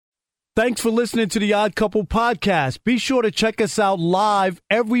Thanks for listening to the Odd Couple podcast. Be sure to check us out live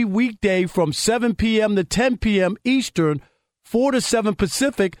every weekday from 7 p.m. to 10 p.m. Eastern, 4 to 7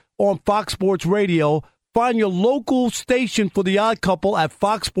 Pacific on Fox Sports Radio. Find your local station for the Odd Couple at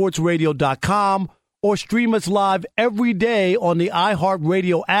foxsportsradio.com or stream us live every day on the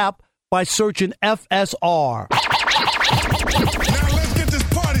iHeartRadio app by searching FSR. Now let's get this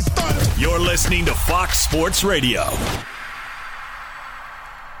party started. You're listening to Fox Sports Radio.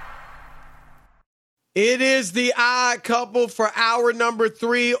 It is the Odd Couple for hour number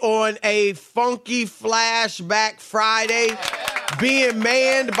 3 on a funky flashback Friday. Being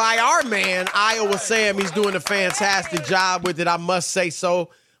manned by our man, Iowa Sam. He's doing a fantastic job with it, I must say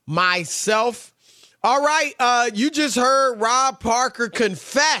so myself. All right, you just heard Rob Parker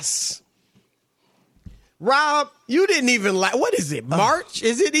confess. Rob, you didn't even what is it, March?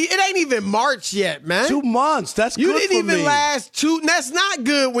 It ain't even March yet, man. 2 months. That's good for me. You didn't even last 2. That's not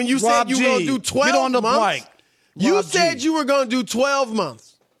good when you said you were going to do 12 get on the months. bike. You said you were going to do 12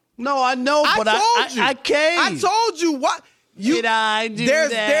 months. No, I know, but I came. I told you what. Did I do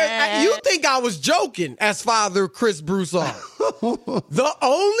that? You think I was joking, as Father Chris Broussard. The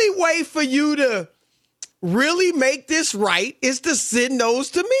only way for you to really make this right is to send those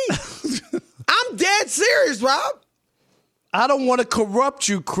to me. I'm dead serious, Rob. I don't want to corrupt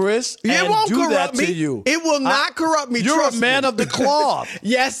you, Chris. It won't do corrupt that me. To you. It will not corrupt me. You're a man of the cloth.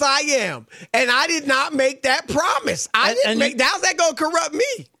 Yes, I am. And I did not make that promise. How's that going to corrupt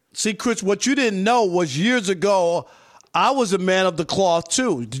me? See, Chris, what you didn't know was years ago, I was a man of the cloth,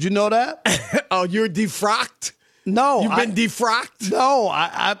 too. Did you know that? Oh, you're defrocked? No. You've been defrocked? No.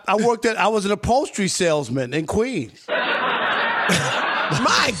 I was an upholstery salesman in Queens.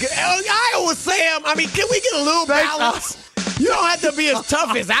 My God. Iowa Sam, I mean, can we get a little balance? You don't have to be as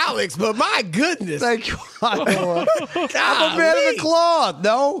tough as Alex, but my goodness. Thank you, Iowa. I'm a man of the cloth,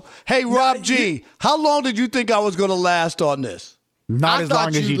 no? Hey, Rob G, how long did you think I was going to last on this? Not as long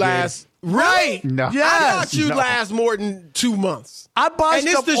as you last. Right? No. Yes. I thought you'd last more than 2 months. I buy and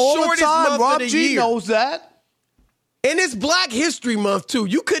stuff it's the all the shortest time. month Rob of the G year. knows that. And it's Black History Month, too.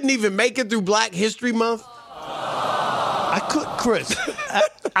 You couldn't even make it through Black History Month? I could, Chris.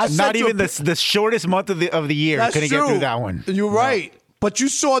 I Not even the shortest month of the year. That's Couldn't true. get through that one. You're right. But you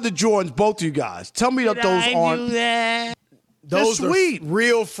saw the Jordans, both of you guys. Tell me that those aren't. Those They're sweet. Are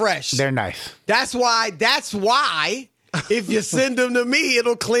real fresh. They're nice. That's why, if you send them to me,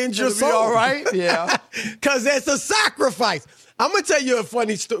 it'll cleanse your soul. All right? Yeah. Because it's a sacrifice. I'm going to tell you a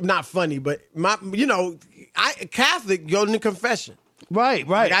funny story. Not funny, but, Catholic, go to confession. Right.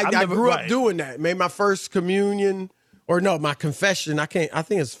 Like I grew up doing that. Made my first communion. Or no, my confession, I think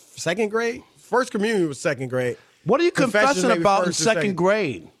it's second grade. First communion was second grade. What are you confessing about in second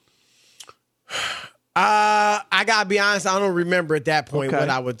grade? I got to be honest, I don't remember at that point what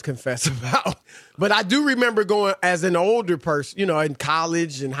I would confess about. But I do remember going as an older person, in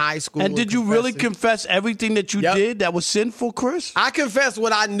college and high school. And did you really confess everything that you did that was sinful, Chris? I confessed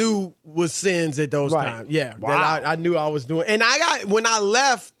what I knew was sins at those times. Yeah, wow. That I knew I was doing. And when I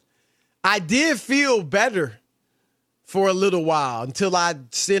left, I did feel better for a little while until I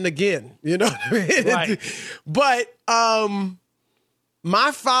sin again. You know what I mean? Right. But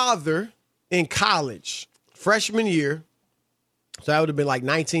my father in college, freshman year, so that would have been like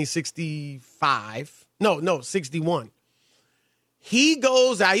 1965. No, 61. He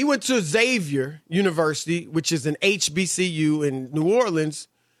goes out. He went to Xavier University, which is an HBCU in New Orleans,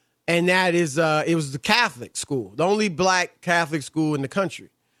 and that is it was the Catholic school, the only black Catholic school in the country.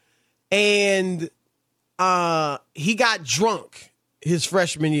 And he got drunk his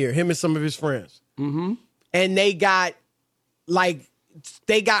freshman year, him and some of his friends. Mm-hmm. And they got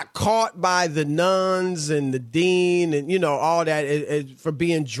caught by the nuns and the dean and, all that for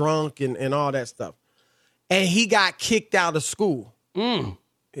being drunk and all that stuff. And he got kicked out of school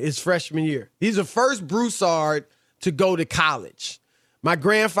his freshman year. He's the first Broussard to go to college. My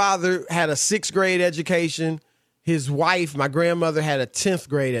grandfather had a 6th grade education. His wife, my grandmother, had a 10th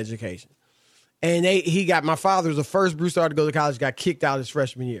grade education. And my father was the first Broussard to go to college, got kicked out his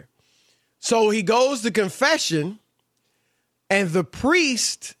freshman year. So he goes to confession, and the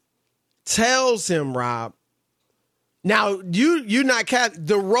priest tells him, Rob, now you're not Catholic,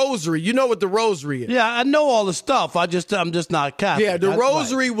 the rosary, you know what the rosary is. Yeah, I know all the stuff. I'm just not Catholic. Yeah, the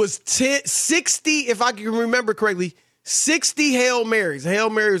rosary was 60, if I can remember correctly, 60 Hail Marys.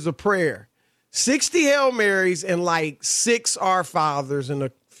 Hail Mary is a prayer. 60 Hail Marys and like 6 Our Fathers and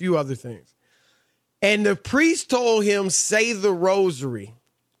a few other things. And the priest told him, say the rosary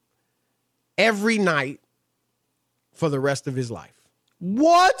every night for the rest of his life.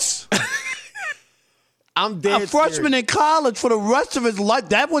 What? I'm dead A freshman in college for the rest of his life.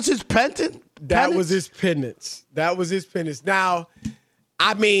 That was his pendant? That was his penance. Now,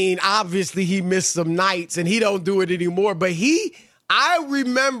 I mean, obviously he missed some nights and he don't do it anymore. But I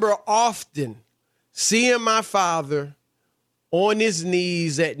remember often seeing my father on his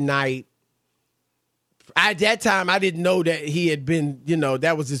knees at night. At that time, I didn't know that he had been,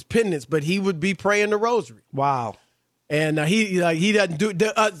 that was his penance, but he would be praying the rosary. Wow. And he doesn't do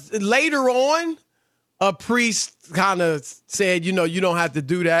later on. A priest kind of said, you don't have to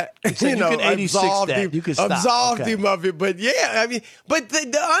do that. You can 86 that. You can stop. Absolved him of it. But yeah, I mean, but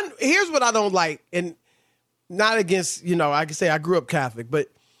here's what I don't like, and not against, I can say I grew up Catholic, but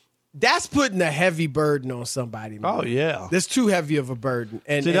that's putting a heavy burden on somebody, man. Oh, yeah. That's too heavy of a burden.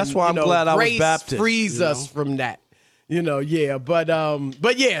 And that's why I'm glad I was Baptist. Grace frees us from that. Yeah.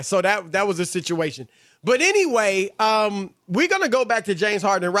 But yeah, so that was a situation. But anyway, we're going to go back to James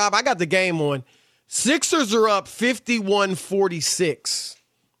Harden. And Rob, I got the game on. Sixers are up 51-46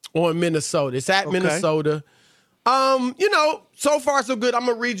 on Minnesota. It's at Minnesota. So far so good. I'm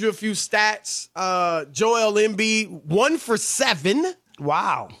going to read you a few stats. Joel Embiid, 1 for 7.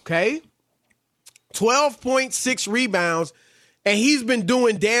 Wow. Okay. 12.6 rebounds. And he's been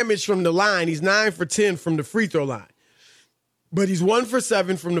doing damage from the line. He's 9 for 10 from the free throw line. But he's 1 for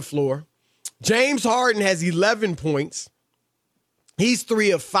 7 from the floor. James Harden has 11 points. He's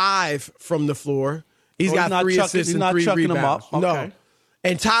 3 of 5 from the floor. He's got 3 assists and 3 rebounds. Okay. No.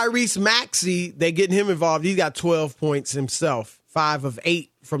 And Tyrese Maxey, they getting him involved. He's got 12 points himself, 5 of 8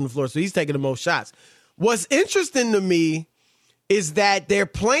 from the floor. So he's taking the most shots. What's interesting to me is that they're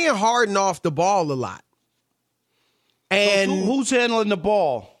playing Harden off the ball a lot. And so who's handling the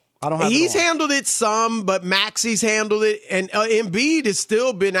ball? I don't have He's handled it some, but Maxey's handled it. And Embiid has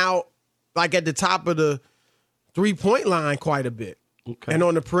still been out like at the top of the 3-point line quite a bit. Okay. And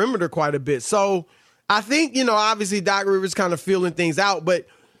on the perimeter quite a bit. So I think, obviously Doc Rivers kind of feeling things out, but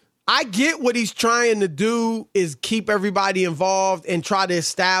I get what he's trying to do is keep everybody involved and try to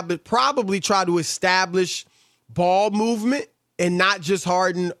establish ball movement and not just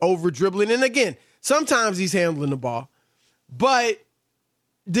Harden over dribbling. And again, sometimes he's handling the ball, but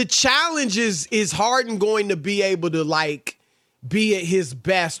the challenge is Harden going to be able to be at his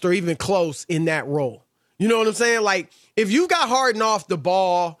best or even close in that role. You know what I'm saying? Like, if you got Harden off the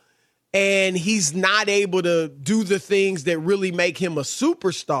ball and he's not able to do the things that really make him a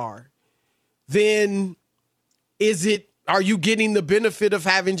superstar, then are you getting the benefit of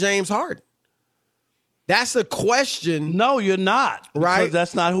having James Harden? That's a question. No, you're not. Right? Because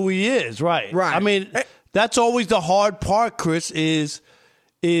that's not who he is. Right. Right. I mean, that's always the hard part, Chris, is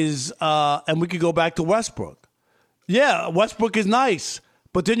and we could go back to Westbrook. Yeah, Westbrook is nice.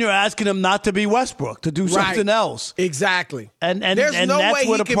 But then you're asking him not to be Westbrook, to do something else. Exactly. And there's no that's way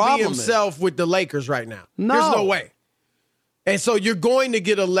where he the can problem be himself with the Lakers right now. No. There's no way. And so you're going to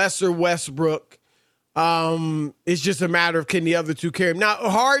get a lesser Westbrook. It's just a matter of can the other two carry him. Now,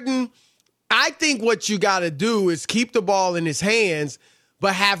 Harden, I think what you got to do is keep the ball in his hands,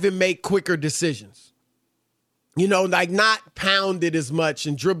 but have him make quicker decisions. Not pound it as much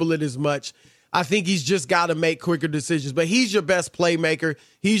and dribble it as much. I think he's just got to make quicker decisions. But he's your best playmaker.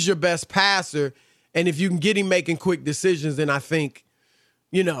 He's your best passer. And if you can get him making quick decisions, then I think,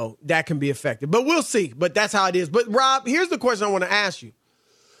 that can be effective. But we'll see. But that's how it is. But, Rob, here's the question I want to ask you.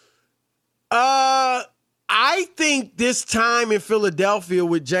 I think this time in Philadelphia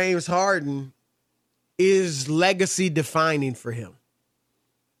with James Harden is legacy defining for him.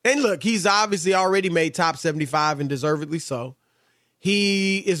 And, look, he's obviously already made top 75 and deservedly so.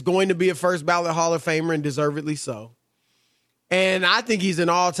 He is going to be a first ballot Hall of Famer and deservedly so. And I think he's an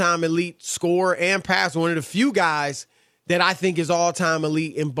all-time elite scorer and passer, one of the few guys that I think is all-time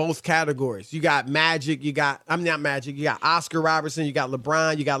elite in both categories. You got Magic, you got Oscar Robertson, you got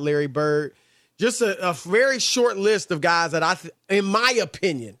LeBron, you got Larry Bird. Just a very short list of guys that in my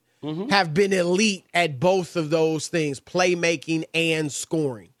opinion, have been elite at both of those things, playmaking and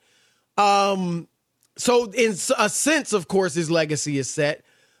scoring. So in a sense, of course, his legacy is set.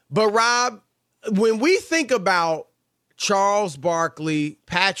 But, Rob, when we think about Charles Barkley,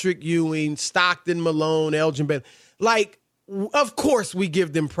 Patrick Ewing, Stockton Malone, Elgin Baylor, of course we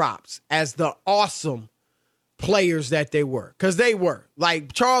give them props as the awesome players that they were. Because they were.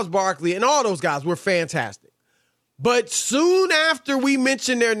 Charles Barkley and all those guys were fantastic. But soon after we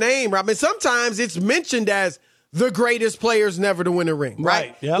mention their name, Rob, sometimes it's mentioned as the greatest players never to win a ring,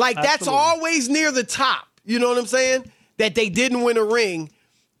 right? Yep, that's always near the top. You know what I'm saying? That they didn't win a ring.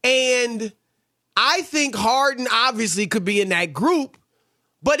 And I think Harden obviously could be in that group,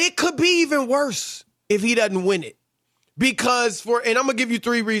 but it could be even worse if he doesn't win it. And I'm going to give you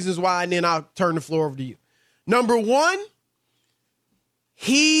 3 reasons why, and then I'll turn the floor over to you. Number one,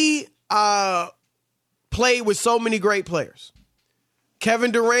 he played with so many great players.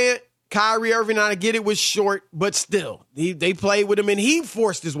 Kevin Durant, Kyrie Irving, I get it was short, but still, they played with him, and he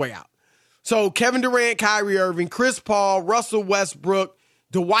forced his way out. So Kevin Durant, Kyrie Irving, Chris Paul, Russell Westbrook,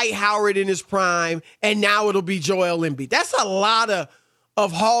 Dwight Howard in his prime, and now it'll be Joel Embiid. That's a lot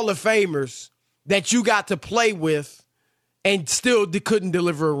of Hall of Famers that you got to play with and still couldn't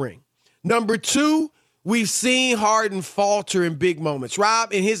deliver a ring. Number two, we've seen Harden falter in big moments.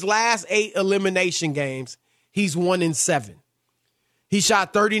 Rob, in his last 8 elimination games, he's 1-7. He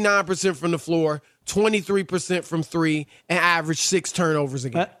shot 39% from the floor, 23% from three, and averaged 6 turnovers a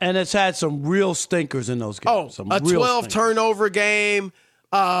game. And it's had some real stinkers in those games. A 12-turnover game,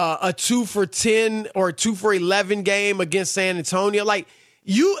 a 2 for 10 or 2 for 11 game against San Antonio. Like,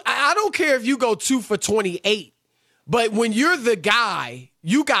 I don't care if you go 2 for 28, but when you're the guy,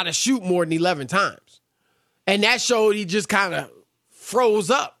 you got to shoot more than 11 times. And that showed he just kind of froze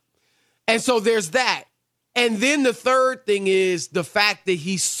up. And so there's that. And then the third thing is the fact that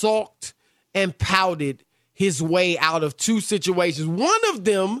he sulked and pouted his way out of 2 situations. One of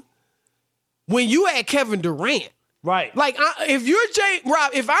them, when you had Kevin Durant. Right. Like,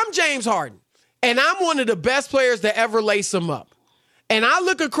 if I'm James Harden, and I'm one of the best players to ever lace him up, and I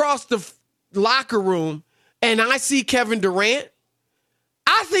look across the locker room and I see Kevin Durant,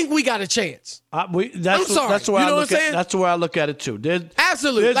 I think we got a chance. I'm sorry. That's the way I look at it too.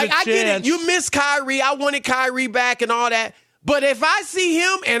 Absolutely. Like, I get it. You miss Kyrie. I wanted Kyrie back and all that. But if I see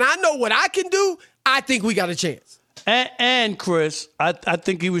him and I know what I can do, I think we got a chance. And Chris, I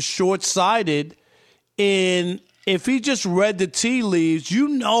think he was short-sighted in if he just read the tea leaves,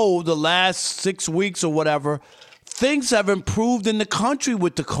 the last 6 weeks or whatever, things have improved in the country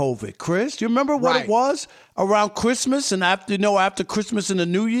with the COVID. Chris, you remember what it was around Christmas and after Christmas and the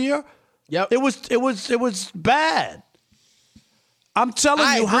New Year? Yep. It was bad. I'm telling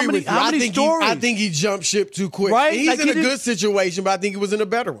you, how many stories? I think he jumped ship too quick. Right? He's in a good situation, but I think he was in a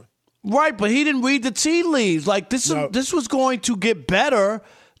better one. Right, but he didn't read the tea leaves. Like, this was going to get better,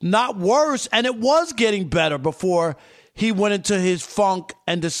 not worse, and it was getting better before he went into his funk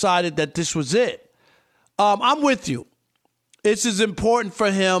and decided that this was it. I'm with you. This is important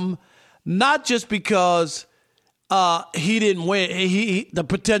for him, not just because he didn't win, the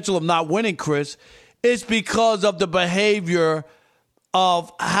potential of not winning, Chris. It's because of the behavior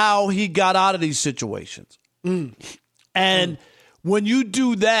of how he got out of these situations. And when you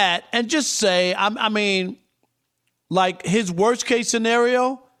do that, and just say, like, his worst case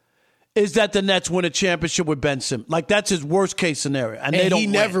scenario is that the Nets win a championship with Ben Simmons. Like, that's his worst case scenario. And they don't he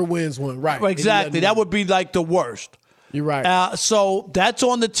never wins one, right. Exactly. That would be like the worst. You're right. So that's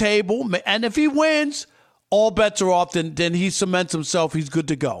on the table. And if he wins, all bets are off. Then he cements himself. He's good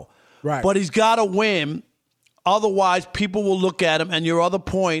to go. Right. But he's got to win. Otherwise, people will look at him. And your other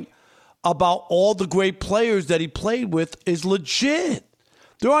point about all the great players that he played with is legit.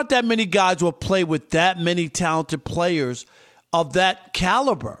 There aren't that many guys who have played with that many talented players of that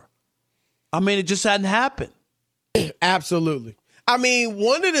caliber. It just hadn't happened. Absolutely.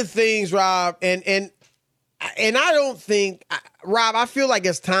 One of the things, Rob, and I don't think, Rob, I feel like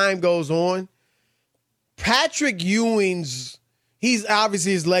as time goes on, Patrick Ewing's, he's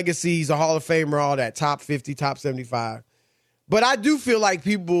obviously his legacy, he's a Hall of Famer, all that, top 50, top 75. But I do feel like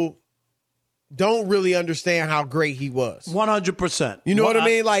people don't really understand how great he was. 100%. You know what I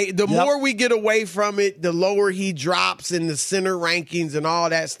mean? Like, the more we get away from it, the lower he drops in the center rankings and all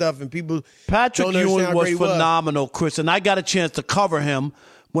that stuff. And people Patrick Ewing was phenomenal, Chris. And I got a chance to cover him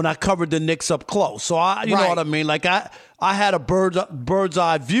when I covered the Knicks up close. So, you know what I mean? Like, I had a bird's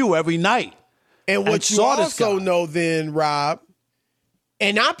eye view every night. And what you also know then, Rob,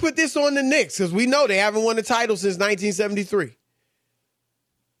 and I put this on the Knicks because we know they haven't won a title since 1973.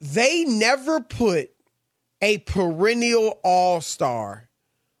 They never put a perennial all-star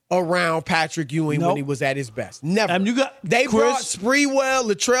around Patrick Ewing when he was at his best. Never. And they brought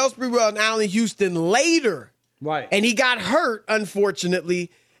Latrell Sprewell, and Allen Houston later. Right. And he got hurt,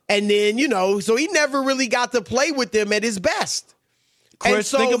 unfortunately. And then, so he never really got to play with them at his best. Chris, and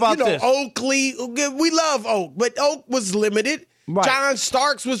so, think about this. Oakley, we love Oak, but Oak was limited. Right. John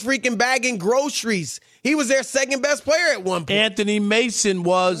Starks was freaking bagging groceries. He was their second best player at one point. Anthony Mason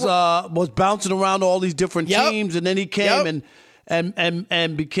was bouncing around all these different teams, and then he came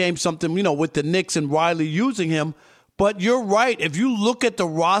and became something, with the Knicks and Riley using him. But you're right. If you look at the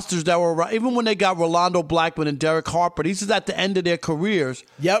rosters that were around, even when they got Rolando Blackman and Derek Harper, these is at the end of their careers.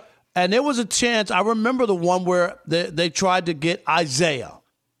 Yep. And there was a chance. I remember the one where they tried to get Isaiah,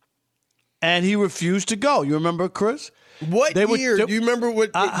 and he refused to go. You remember, Chris? What year? Do you remember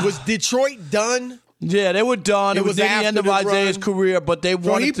what was Detroit done? Yeah, they were done. It was near the end of Isaiah's career, but they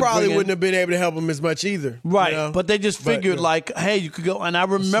wanted to he probably bring wouldn't have been able to help him as much either. Right, you know? but they just figured hey, you could go. And I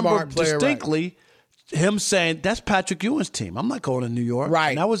remember distinctly him saying, that's Patrick Ewing's team. I'm not going to New York. Right.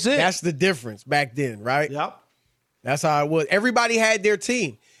 And that was it. That's the difference back then, right? Yep. That's how it was. Everybody had their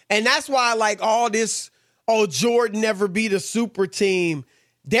team. And that's why, like, all this, Jordan never beat a super team.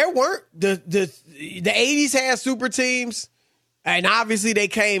 There weren't the 80s had super teams, and obviously they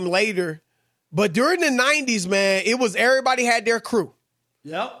came later. But during the 90s, man, it was everybody had their crew.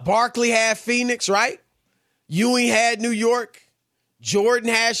 Yep. Barkley had Phoenix, right? Ewing had New York. Jordan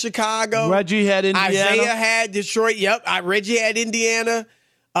had Chicago. Reggie had Indiana. Isaiah had Detroit. Yep. Reggie had Indiana.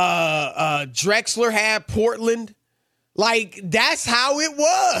 Drexler had Portland. Like, that's how it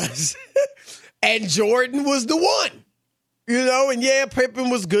was. And Jordan was the one. You know, and yeah, Pippen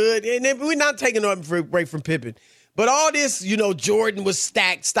was good. And then we're not taking away from Pippen. But all this, Jordan was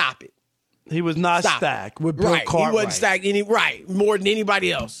stacked. Stop it. He was not stacked with Bill Cartwright. He wasn't stacked more than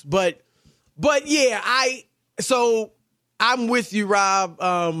anybody else. But yeah, so I'm with you, Rob.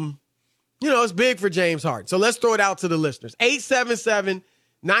 It's big for James Harden. So let's throw it out to the listeners.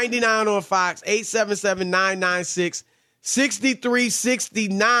 877-99 on Fox,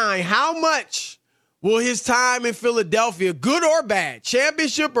 877-996-6369. How much will his time in Philadelphia, good or bad,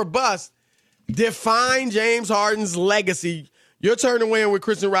 championship or bust, define James Harden's legacy? Your turn to win with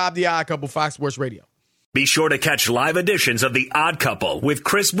Chris and Rob, The Odd Couple, Fox Sports Radio. Be sure to catch live editions of The Odd Couple with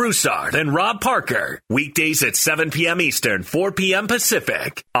Chris Broussard and Rob Parker. Weekdays at 7 p.m. Eastern, 4 p.m.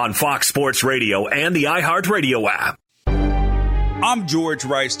 Pacific on Fox Sports Radio and the iHeartRadio app. I'm George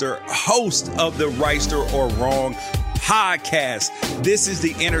Reister, host of the Reister or Wrong podcast. This is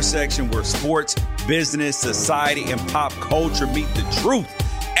the intersection where sports, business, society, and pop culture meet the truth.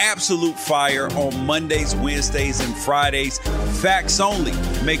 Absolute fire on Mondays, Wednesdays, and Fridays. Facts only.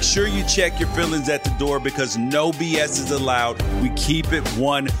 Make sure you check your feelings at the door because no BS is allowed. We keep it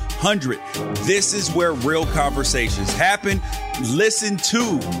 100. This is where real conversations happen. Listen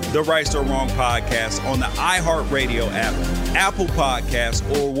to the Right or Wrong podcast on the iHeartRadio app, Apple Podcasts,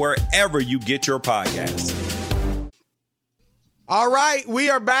 or wherever you get your podcasts. All right,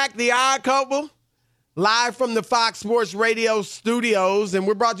 we are back, The Odd Couple. Live from the Fox Sports Radio studios, and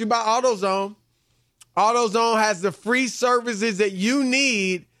we're brought to you by AutoZone. AutoZone has the free services that you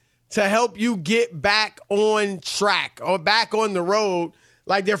need to help you get back on track or back on the road,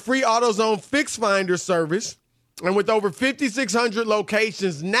 like their free AutoZone Fix Finder service. And with over 5,600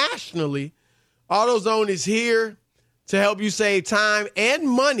 locations nationally, AutoZone is here to help you save time and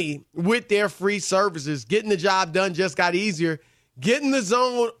money with their free services. Getting the job done just got easier. Get in the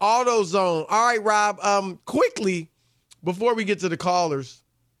zone, AutoZone. All right, Rob, quickly, before we get to the callers,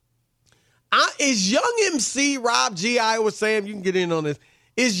 is Young MC, Rob G, Iowa Sam, you can get in on this,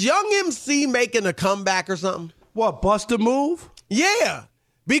 is Young MC making a comeback or something? What, bust a move? Yeah,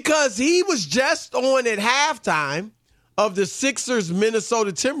 because he was just on at halftime of the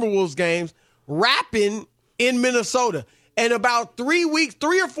Sixers-Minnesota Timberwolves games rapping in Minnesota. And about 3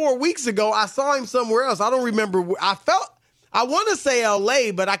 or 4 weeks ago, I saw him somewhere else. I don't remember. I want to say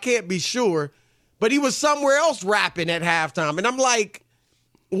L.A., but I can't be sure. But he was somewhere else rapping at halftime. And I'm like,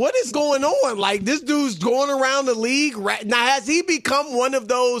 what is going on? Like, this dude's going around the league. Now, has he become one of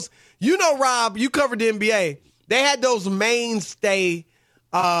those? You know, Rob, you covered the NBA. They had those mainstay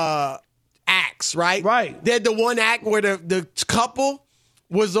acts, right? Right. They had the one act where the couple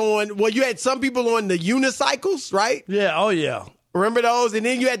was on. Well, you had some people on the unicycles, right? Yeah, oh, yeah. Remember those? And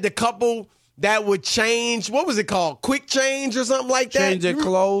then you had the couple that would change, what was it called? Quick change or something like that? Change their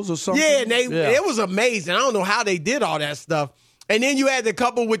clothes or something? Yeah, and it was amazing. I don't know how they did all that stuff. And then you had the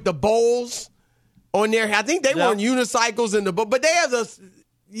couple with the bowls on there. I think they were on unicycles in the bowl. But they have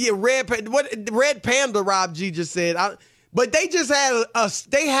Red Panda, Rob G just said. But they just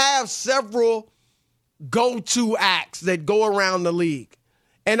they have several go-to acts that go around the league.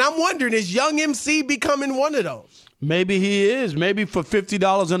 And I'm wondering, is Young MC becoming one of those? Maybe he is. Maybe for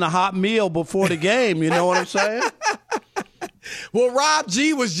 $50 and a hot meal before the game. You know what I'm saying? Well, Rob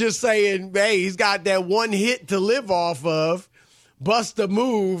G was just saying, hey, he's got that one hit to live off of, bust a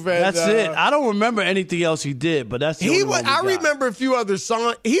move. And, that's it. I don't remember anything else he did, but that's the only one we got. remember a few other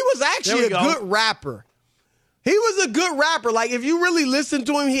songs. He was actually a good rapper. He was a good rapper. Like, if you really listen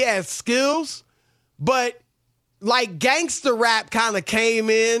to him, he has skills. But, like, gangster rap kind of came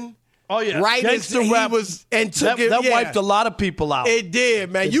in. Oh, yeah. Right, gangster rap was and took that wiped a lot of people out. It did,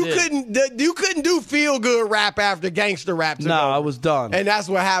 man. You couldn't do feel good rap after gangster rap. No, I was done, and that's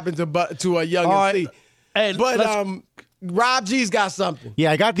what happened to a Young MC. Hey, but Rob G's got something.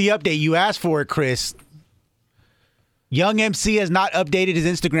 Yeah, I got the update. You asked for it, Chris. Young MC has not updated his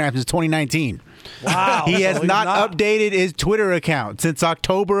Instagram since 2019. Wow. He has So he's not updated his Twitter account since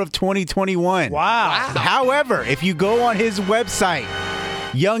October of 2021. Wow. However, if you go on his website,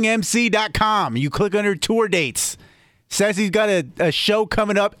 youngmc.com, you click under tour dates, says he's got a show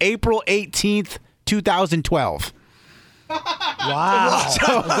coming up April 18th, 2012. Wow. Is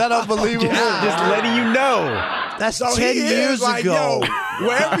that unbelievable? Just letting you know. That's So 10 he is years like, ago. yo,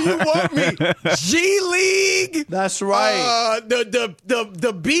 wherever you want me. G League. That's right.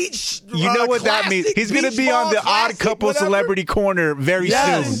 The beach. You know what that means. He's going to be on the Odd Couple Celebrity Corner very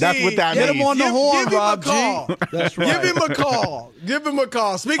Yes, soon. That's what that Get means. him on the horn, give him Rob a call. G. That's right. Give him a call. Give him a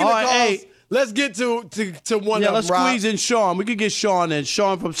call. Speaking All of right, calls, hey. let's get to one Yeah, of let's them, Rob. squeeze in Sean. We could get Sean in.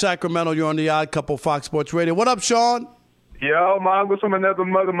 Sean from Sacramento. You're on the Odd Couple Fox Sports Radio. What up, Sean? Yo, my uncle's from another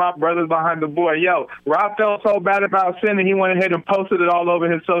mother, my brother's behind the board. Yo, Rob felt so bad about sinning, he went ahead and posted it all over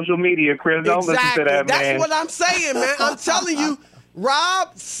his social media, Chris. Don't listen to that, That's man. what I'm saying, man. I'm telling you,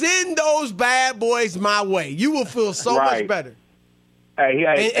 Rob, send those bad boys my way. You will feel so much Right. better.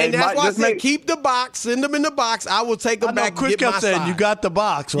 And that's why I said keep the box, send them in the box. I will take them I know back Chris and get my kept saying side. you got the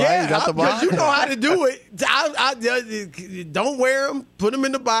box, right? Yeah, you got the box. because you know how to do it. I don't wear them. Put them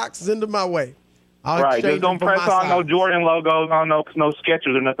in the box. Send them my way. I'll Right, exchange just don't them for press my on no size. Jordan logos, on no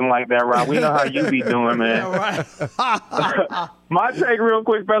Skechers or nothing like that, Rob. We know how you be doing, man. My take real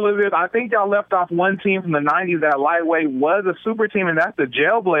quick, fellas, is I think y'all left off one team from the 90s that lightweight was a super team, and that's the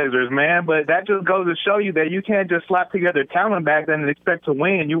Jailblazers, man. But that just goes to show you that you can't just slap together talent back then and expect to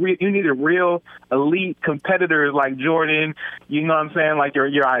win. You needed real elite competitors like Jordan, you know what I'm saying, like your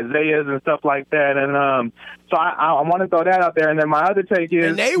Isaiahs and stuff like that. And so I want to throw that out there. And then my other take is...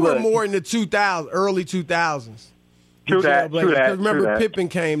 And they were more in the early 2000s. True that. Because remember, true that. Pippen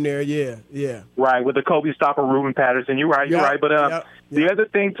came there. Yeah. Right, with the Kobe stopper, Ruben Patterson. You're right. But the other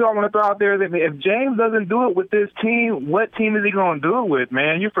thing, too, I want to throw out there is if James doesn't do it with this team, what team is he going to do it with,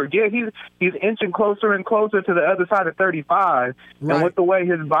 man? You forget he's inching closer and closer to the other side of 35. Right. And with the way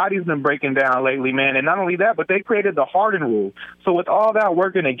his body's been breaking down lately, man. And not only that, but they created the Harden rule. So with all that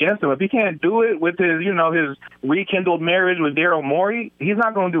working against him, if he can't do it with his rekindled marriage with Daryl Morey, he's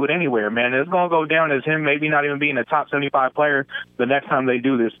not going to do it anywhere, man. It's going to go down as him maybe not even being a top 75 player the next time they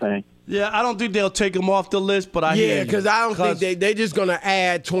do this thing. Yeah, I don't think they'll take him off the list, but I hear you. Because I don't think they're just going to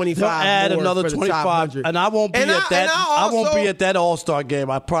add 25 They'll add more another for the top 25, 100. and I won't be And at that. I won't be at that All-Star game.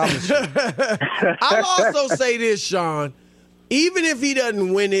 I promise you. I'll also say this, Sean. Even if he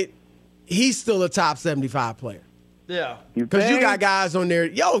doesn't win it, he's still a top 75 player. Yeah. Because you got guys on there.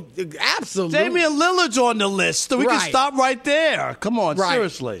 Yo, absolutely. Damian Lillard's on the list, so we can Right. stop right there. Come on, Right.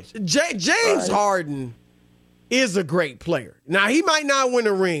 seriously. James Harden is a great player. Now, he might not win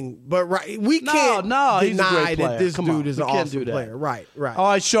a ring, but we can't he's a deny great player. that this Come dude on, is we an can't awesome do that. player. Right. All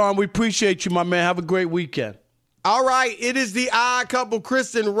right, Sean, we appreciate you, my man. Have a great weekend. All right, it is the Odd Couple,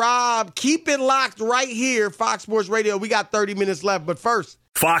 Chris and Rob. Keep it locked right here, Fox Sports Radio. We got 30 minutes left, but first.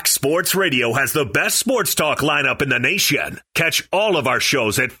 Fox Sports Radio has the best sports talk lineup in the nation. Catch all of our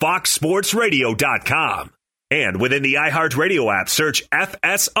shows at foxsportsradio.com. And within the iHeartRadio app, search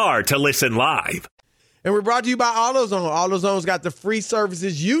FSR to listen live. And we're brought to you by AutoZone. AutoZone's got the free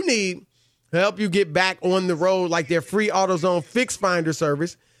services you need to help you get back on the road, like their free AutoZone Fix Finder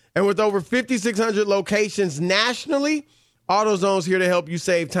service. And with over 5,600 locations nationally, AutoZone's here to help you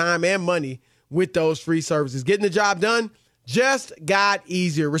save time and money with those free services. Getting the job done just got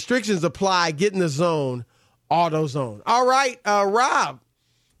easier. Restrictions apply. Get in the zone. AutoZone. All right, Rob,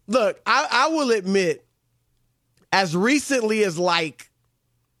 look, I will admit, as recently as like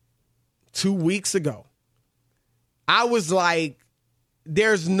 2 weeks ago, I was like,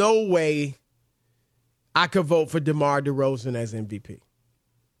 there's no way I could vote for DeMar DeRozan as MVP.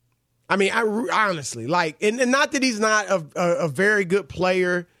 I mean, I honestly, like, and not that he's not a very good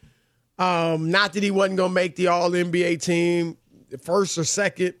player, not that he wasn't going to make the All-NBA team, first or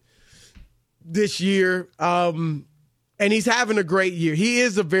second this year, and he's having a great year. He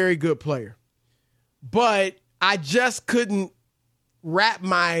is a very good player. But I just couldn't wrap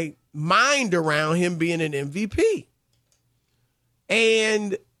my mind around him being an MVP.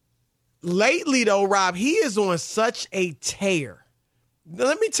 And lately, though, Rob, he is on such a tear.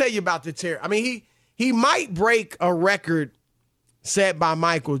 Let me tell you about the tear. I mean, he might break a record set by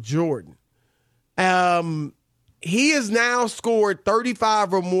Michael Jordan. He has now scored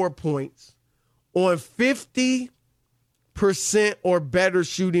 35 or more points on 50% or better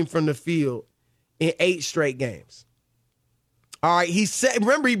shooting from the field in 8 straight games. All right,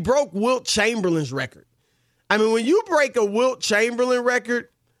 remember, he broke Wilt Chamberlain's record. I mean, when you break a Wilt Chamberlain record,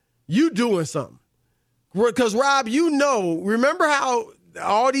 you doing something. Because, Rob, remember how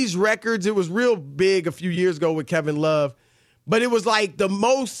all these records, it was real big a few years ago with Kevin Love, but it was like the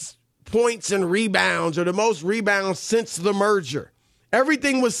most points and rebounds or the most rebounds since the merger.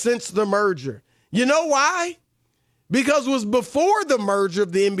 Everything was since the merger. You know why? Because it was before the merger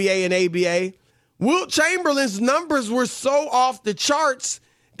of the NBA and ABA. Wilt Chamberlain's numbers were so off the charts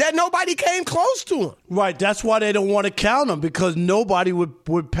that nobody came close to him. Right. That's why they don't want to count him, because nobody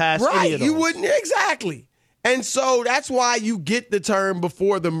would pass any of those. You wouldn't. Exactly. And so that's why you get the term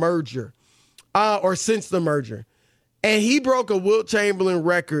before the merger or since the merger. And he broke a Wilt Chamberlain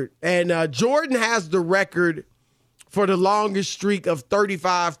record. And Jordan has the record for the longest streak of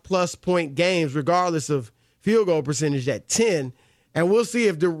 35-plus point games, regardless of field goal percentage, at 10. And we'll see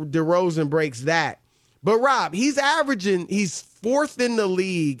if DeRozan breaks that. But, Rob, he's fourth in the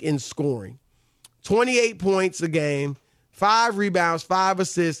league in scoring. 28 points a game, 5 rebounds, 5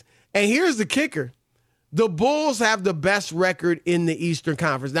 assists. And here's the kicker. The Bulls have the best record in the Eastern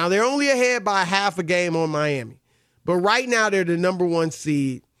Conference. Now, they're only ahead by half a game on Miami. But right now, they're the number 1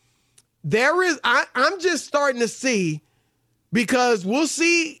 seed. I'm just starting to see, because we'll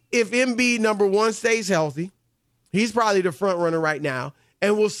see if Embiid, number 1, stays healthy. He's probably the front runner right now.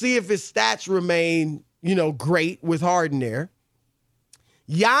 And we'll see if his stats remain, great with Harden there.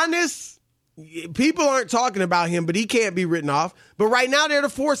 Giannis, people aren't talking about him, but he can't be written off. But right now, they're the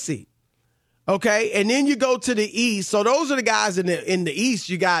 4th seed. Okay, and then you go to the East. So those are the guys in the East.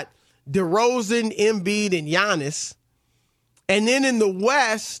 You got DeRozan, Embiid, and Giannis. And then in the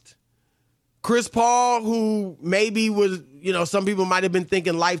West, Chris Paul, who maybe was, some people might have been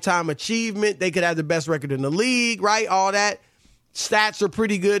thinking lifetime achievement. They could have the best record in the league, right? All that. Stats are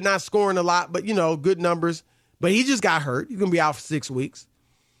pretty good, not scoring a lot, but, good numbers. But he just got hurt. He's going to be out for 6 weeks.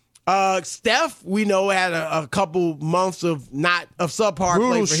 Steph, we know, had a couple months of subpar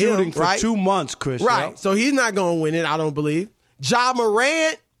play for shooting him, for right? 2 months, Chris. Right. Yep. So he's not going to win it, I don't believe. Ja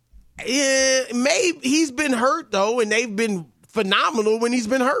Morant, maybe he's been hurt, though, and they've been phenomenal when he's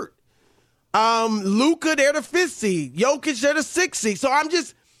been hurt. Luka, they're the 5th seed. Jokic, they're the 6th seed. So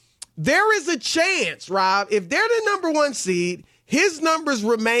there is a chance, Rob, if they're the number 1 seed, his numbers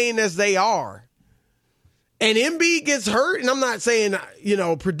remain as they are. And Embiid gets hurt, and I'm not saying,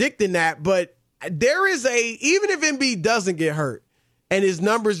 predicting that, but there is even if Embiid doesn't get hurt and his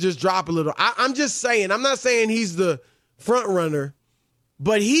numbers just drop a little, I'm just saying, I'm not saying he's the front runner,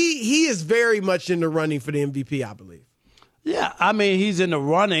 but he is very much in the running for the MVP, I believe. Yeah, I mean, he's in the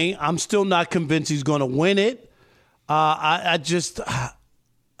running. I'm still not convinced he's going to win it. I just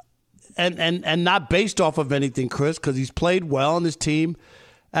and not based off of anything, Chris, because he's played well on his team.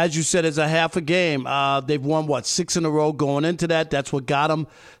 As you said, it's a half a game. They've won, 6 in a row going into that. That's what got them.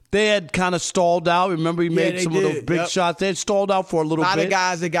 They had kind of stalled out. Remember, he made some of those big shots. They had stalled out for a little bit. A lot of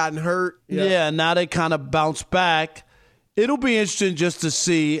guys had gotten hurt. Yeah, now they kind of bounced back. It'll be interesting just to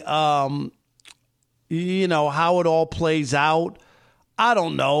see, how it all plays out. I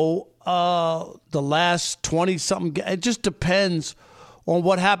don't know. The last 20-something, it just depends on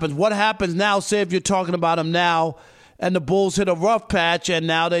what happens. What happens now, say if you're talking about him now, and the Bulls hit a rough patch, and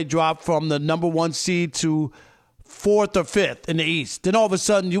now they drop from the number 1 seed to 4th or 5th in the East. Then all of a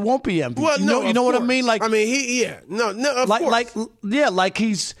sudden, you won't be MVP. Well, you know what I mean? Like, of course.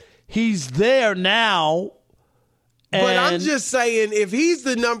 He's there now. But I'm just saying, if he's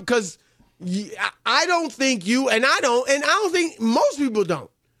the number, because I don't think and I don't think most people don't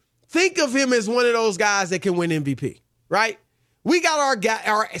think of him as one of those guys that can win MVP, right? We got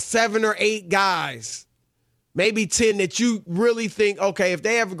our 7 or 8 guys. Maybe 10 that you really think, okay, if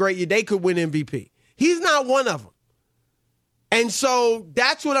they have a great year, they could win MVP. He's not one of them. And so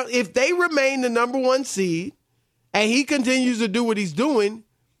that's if they remain the number 1 seed and he continues to do what he's doing,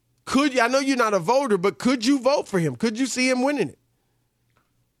 I know you're not a voter, but could you vote for him? Could you see him winning it?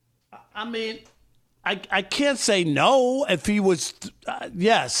 I mean, I can't say no if he was,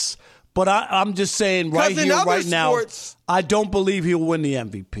 yes. But I'm just saying right here, right sports, now, I don't believe he'll win the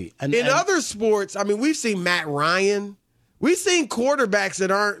MVP. And other sports, I mean, we've seen Matt Ryan. We've seen quarterbacks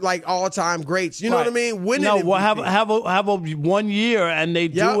that aren't like all-time greats. You know what I mean? Winning MVP. Well, have a 1 year and they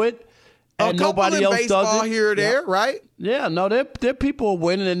do it, and nobody else does it. Here or there, right? Yeah, no, they're people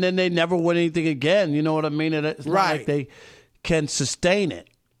winning and then they never win anything again. You know what I mean? It's not like they can sustain it.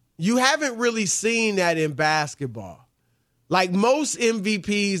 You haven't really seen that in basketball. Like most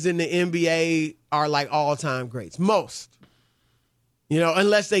MVPs in the NBA are like all-time greats. Most.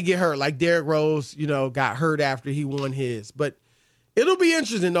 Unless they get hurt. Like Derrick Rose, got hurt after he won his. But it'll be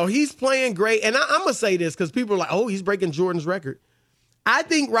interesting, though. He's playing great. And I'm going to say this because people are like, oh, he's breaking Jordan's record. I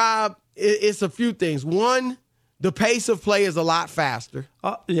think, Rob, it's a few things. One, the pace of play is a lot faster.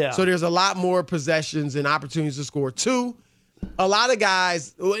 Yeah. So there's a lot more possessions and opportunities to score. Two, a lot of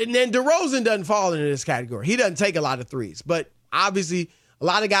guys, and then DeRozan doesn't fall into this category. He doesn't take a lot of threes. But obviously, A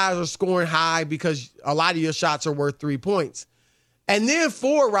lot of guys are scoring high because a lot of your shots are worth 3 points. And then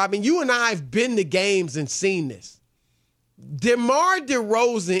 4, Robin, you and I have been to games and seen this. DeMar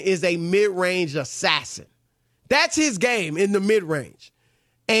DeRozan is a mid-range assassin. That's his game in the mid-range.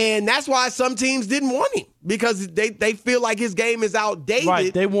 And that's why some teams didn't want him, because they feel like his game is outdated.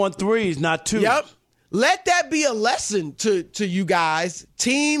 Right, they want threes, not twos. Yep. Let that be a lesson to you guys,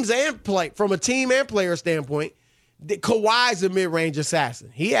 teams and play, from a team and player standpoint. Kawhi's a mid-range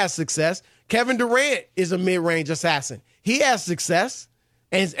assassin. He has success. Kevin Durant is a mid-range assassin. He has success.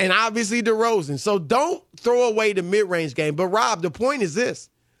 And obviously DeRozan. So don't throw away the mid-range game. But, Rob, the point is this.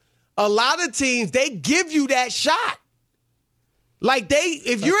 A lot of teams, they give you that shot. Like,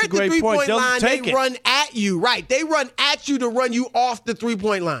 if you're at the three-point line, they run at you. Right. They run at you to run you off the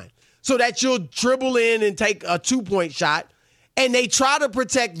three-point line so that you'll dribble in and take a 2-point shot. And they try to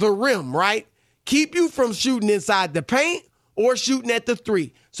protect the rim, right? Keep you from shooting inside the paint or shooting at the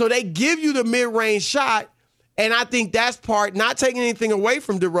 3. So they give you the mid-range shot. And I think that's part, not taking anything away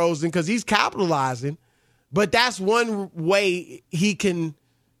from DeRozan because he's capitalizing, but that's one way he can,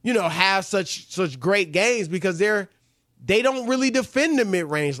 have such great games because they don't really defend the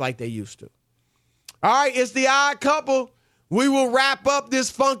mid-range like they used to. All right, it's the Odd Couple. We will wrap up this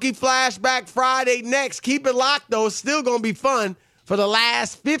Funky Flashback Friday next. Keep it locked, though. It's still going to be fun for the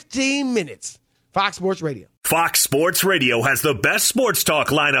last 15 minutes. Fox Sports Radio. Fox Sports Radio has the best sports talk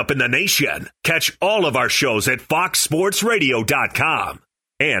lineup in the nation. Catch all of our shows at foxsportsradio.com.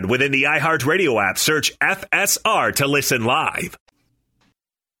 And within the iHeartRadio app, search FSR to listen live.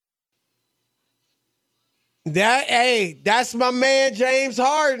 That's my man, James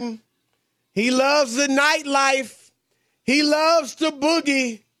Harden. He loves the nightlife. He loves to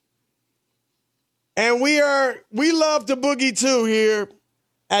boogie. And we love to boogie too here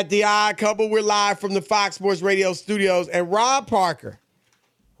at the Odd Couple. We're live from the Fox Sports Radio studios. And Rob Parker,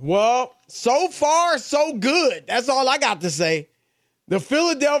 well, so far, so good. That's all I got to say. The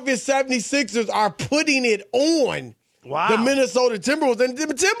Philadelphia 76ers are putting it on the Minnesota Timberwolves. And the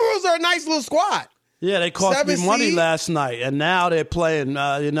Timberwolves are a nice little squad. Yeah, they cost me money last night. And now they're playing,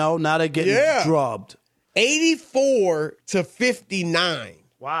 now they're getting drubbed. 84-59.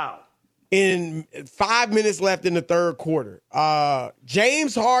 Wow. In 5 minutes left in the third quarter.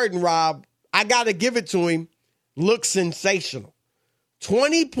 James Harden, Rob, I got to give it to him, looks sensational.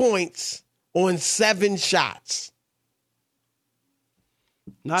 20 points on 7 shots.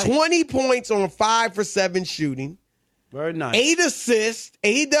 Nice. 20 points on 5 for 7 shooting. Very nice. 8 assists.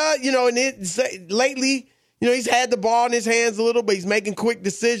 He does, and lately, he's had the ball in his hands a little, but he's making quick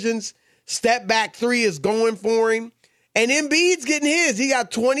decisions. Step back 3 is going for him. And Embiid's getting his. He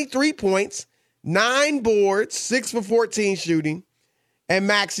got 23 points, 9 boards, 6 for 14 shooting, and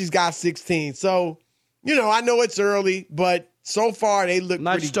Maxi's got 16. So, I know it's early, but so far they look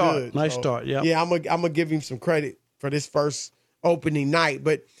pretty good. Nice start, yeah. Yeah, I'm gonna give him some credit for this first opening night.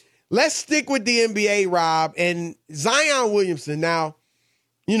 But let's stick with the NBA, Rob, and Zion Williamson. Now,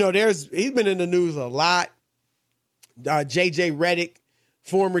 he's been in the news a lot. J.J. Redick,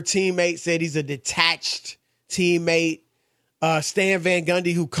 former teammate, said he's a detached teammate. Stan Van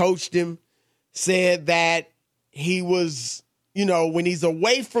Gundy, who coached him, said that he was, when he's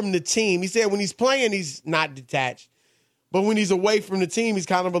away from the team, he said when he's playing, he's not detached. But when he's away from the team, he's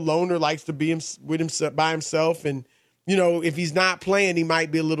kind of a loner, likes to be by himself. And, if he's not playing, he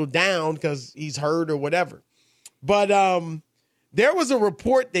might be a little down because he's hurt or whatever. But there was a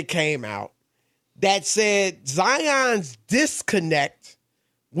report that came out that said Zion's disconnect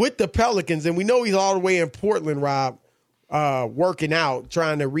with the Pelicans, and we know he's all the way in Portland, Rob, working out,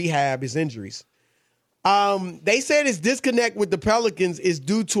 trying to rehab his injuries. They said his disconnect with the Pelicans is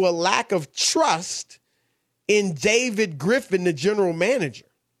due to a lack of trust in David Griffin, the general manager.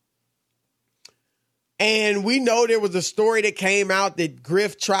 And we know there was a story that came out that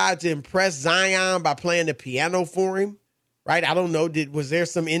Griff tried to impress Zion by playing the piano for him, right? I don't know. Was there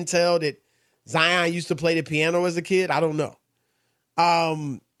some intel that Zion used to play the piano as a kid? I don't know.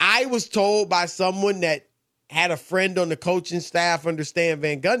 I was told by someone that had a friend on the coaching staff under Stan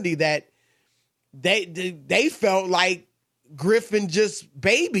Van Gundy that they felt like Griffin just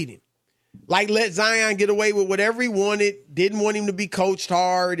babied him. Like let Zion get away with whatever he wanted, didn't want him to be coached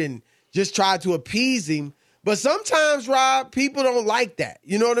hard and just tried to appease him. But sometimes, Rob, people don't like that.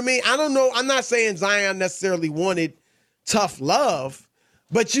 You know what I mean? I don't know. I'm not saying Zion necessarily wanted tough love.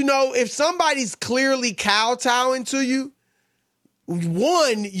 But, if somebody's clearly kowtowing to you,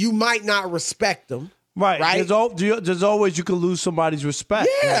 one, you might not respect them. Right. There's always you can lose somebody's respect.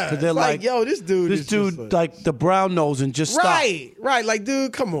 Yeah. Because they're like, yo, this dude, like the brown nose and just stop. Right. Like,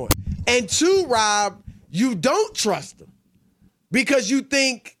 dude, come on. And 2, Rob, you don't trust them. because you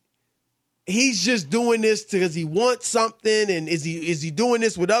think he's just doing this because he wants something, and is he doing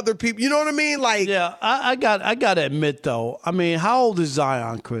this with other people? You know what I mean? Like, yeah, I got to admit though. I mean, how old is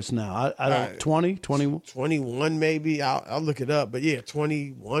Zion, Chris? Now, I don't 20, 21, 21 maybe. I'll look it up, but yeah,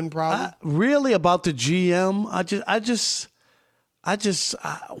 21 probably. Really, about the GM? I just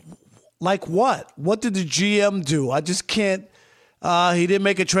like what? What did the GM do? I just can't. He didn't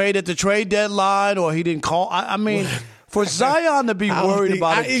make a trade at the trade deadline, or he didn't call. I mean, for Zion to be worried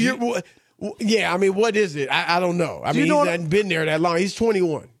about it. Yeah, I mean, what is it? I don't know. I mean, he hasn't been there that long. He's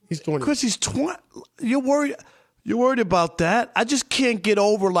 21. He's 20. Chris, he's 20. You're worried about that? I just can't get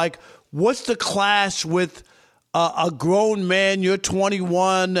over, like, what's the clash with a grown man? You're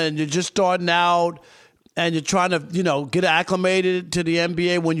 21 and you're just starting out and you're trying to, get acclimated to the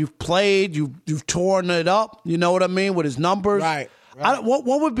NBA. When you've played, you've torn it up. You know what I mean? With his numbers. Right.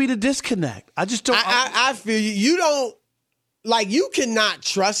 What would be the disconnect? I just don't. I feel you. You don't, like, you cannot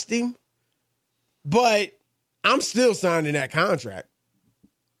trust him. But I'm still signing that contract.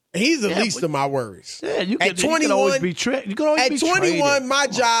 He's the least of my worries. Yeah, you can always be traded. At 21, my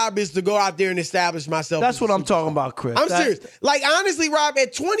job is to go out there and establish myself. That's what I'm talking about, Chris. I'm serious. Like, honestly, Rob,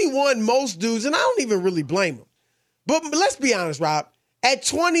 at 21, most dudes, and I don't even really blame them. But let's be honest, Rob. At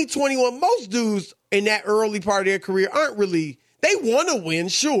 20, 21, most dudes in that early part of their career aren't really, they want to win,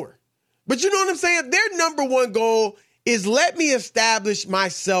 sure. But you know what I'm saying? Their number one goal is let me establish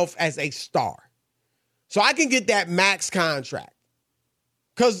myself as a star, so I can get that max contract.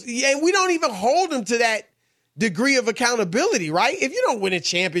 And we don't even hold them to that degree of accountability, right? If you don't win a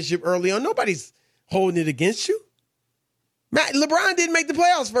championship early on, nobody's holding it against you. LeBron didn't make the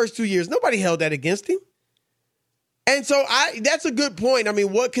playoffs first 2 years. Nobody held that against him. And so that's a good point. I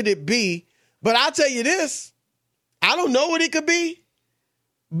mean, what could it be? But I'll tell you this. I don't know what it could be.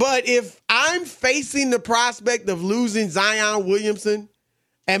 But if I'm facing the prospect of losing Zion Williamson,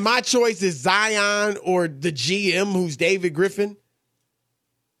 and my choice is Zion or the GM, who's David Griffin,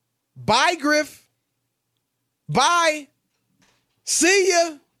 bye, Griff. Bye. See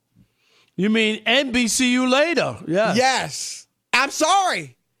ya. You mean NBC you later? Yeah. Yes. I'm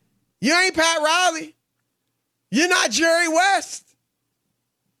sorry. You ain't Pat Riley. You're not Jerry West.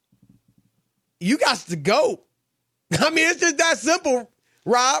 You got to go. I mean, it's just that simple,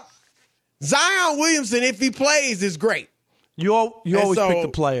 Rob. Zion Williamson, if he plays, is great. You always pick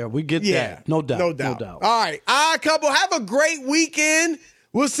the player. We get that. No doubt. No doubt. All right. Couple, have a great weekend.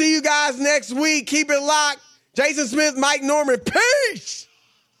 We'll see you guys next week. Keep it locked. Jason Smith, Mike Norman. Peace.